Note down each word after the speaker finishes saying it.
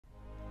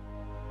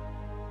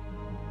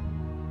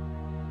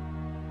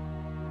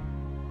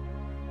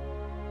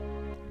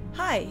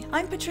Hi,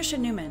 I'm Patricia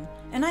Newman,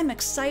 and I'm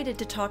excited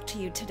to talk to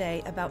you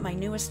today about my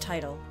newest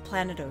title,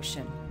 Planet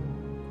Ocean.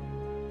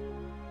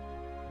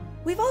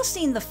 We've all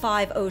seen the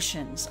 5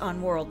 oceans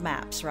on world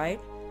maps, right?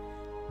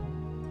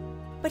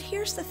 But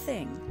here's the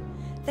thing,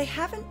 they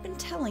haven't been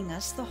telling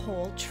us the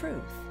whole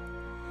truth.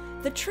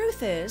 The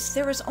truth is,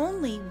 there is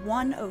only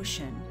one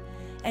ocean,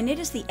 and it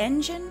is the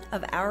engine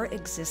of our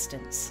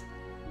existence.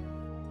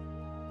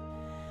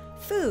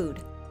 Food,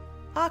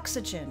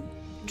 oxygen,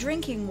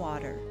 drinking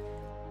water,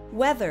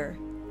 weather,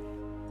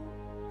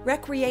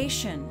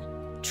 recreation,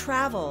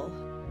 travel,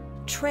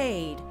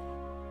 trade,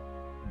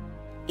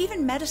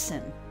 even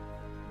medicine.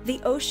 The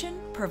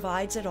ocean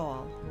provides it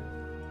all.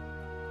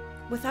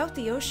 Without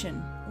the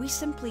ocean, we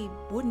simply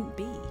wouldn't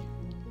be.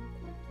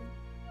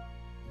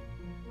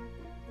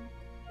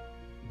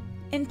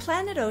 In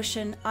Planet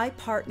Ocean, I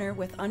partner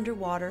with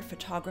underwater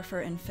photographer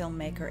and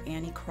filmmaker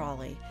Annie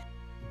Crawley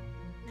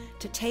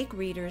to take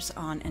readers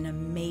on an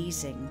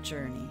amazing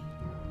journey.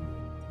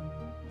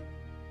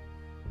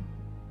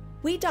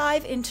 We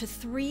dive into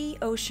 3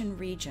 ocean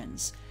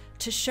regions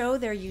to show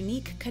their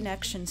unique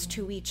connections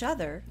to each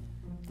other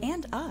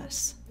and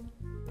us.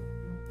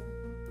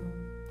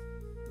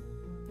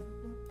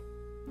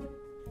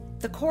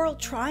 The Coral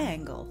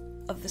Triangle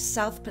of the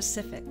South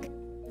Pacific,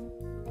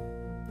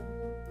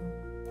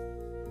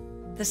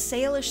 the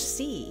Salish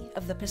Sea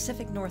of the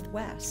Pacific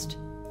Northwest,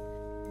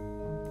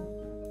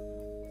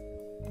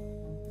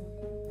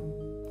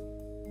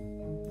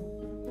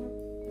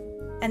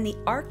 and the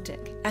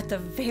Arctic at the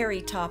very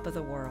top of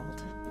the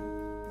world.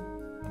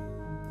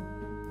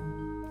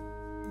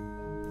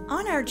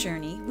 On our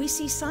journey, we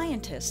see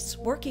scientists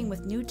working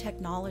with new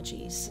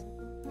technologies.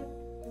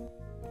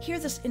 Hear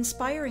the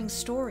inspiring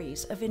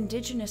stories of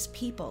indigenous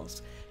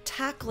peoples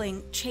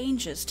tackling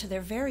changes to their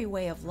very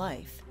way of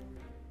life.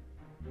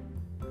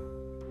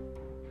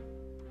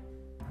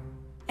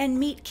 And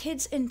meet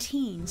kids and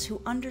teens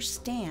who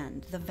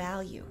understand the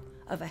value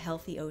of a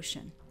healthy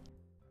ocean.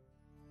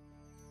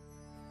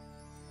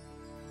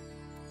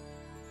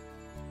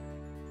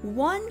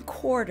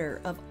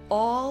 One-quarter of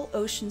all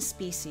ocean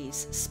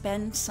species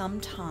spend some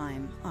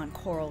time on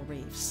coral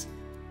reefs.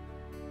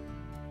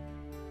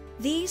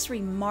 These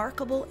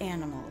remarkable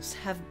animals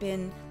have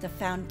been the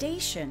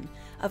foundation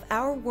of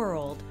our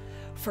world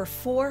for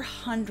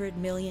 400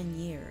 million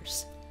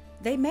years.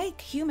 They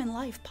make human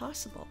life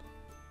possible.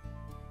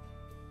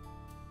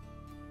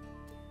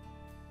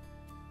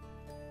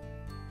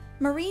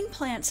 Marine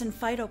plants and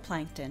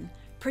phytoplankton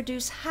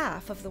produce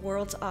half of the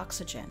world's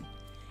oxygen.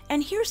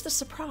 And here's the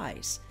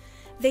surprise.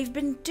 They've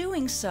been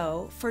doing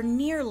so for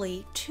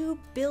nearly 2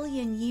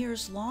 billion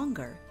years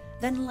longer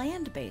than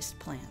land-based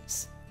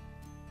plants.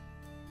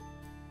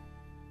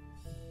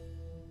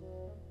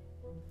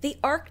 The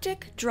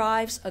Arctic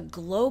drives a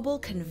global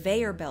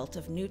conveyor belt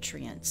of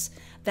nutrients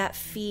that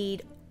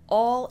feed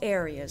all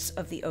areas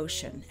of the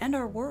ocean and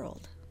our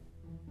world.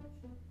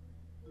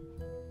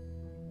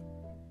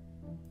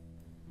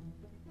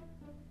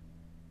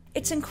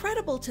 It's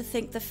incredible to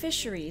think the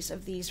fisheries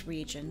of these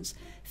regions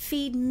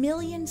feed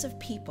millions of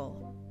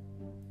people.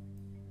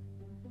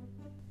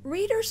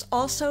 Readers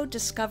also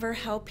discover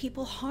how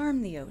people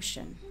harm the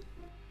ocean.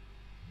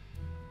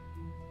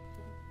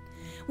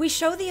 We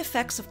show the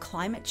effects of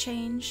climate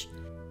change,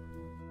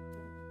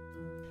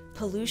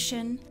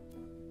 pollution,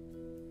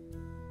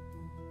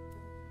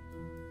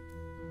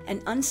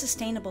 and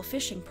unsustainable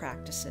fishing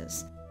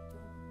practices.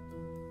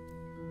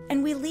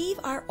 And we leave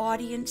our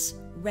audience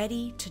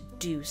ready to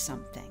do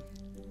something.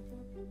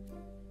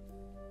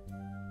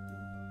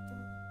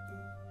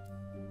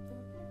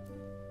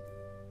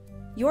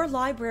 Your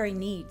library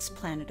needs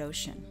Planet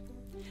Ocean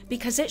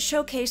because it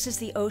showcases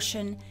the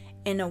ocean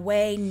in a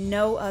way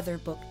no other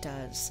book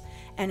does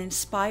and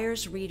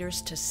inspires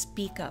readers to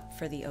speak up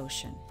for the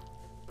ocean.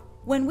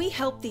 When we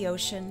help the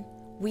ocean,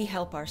 we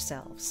help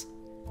ourselves.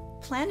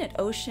 Planet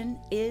Ocean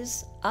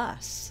is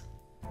us.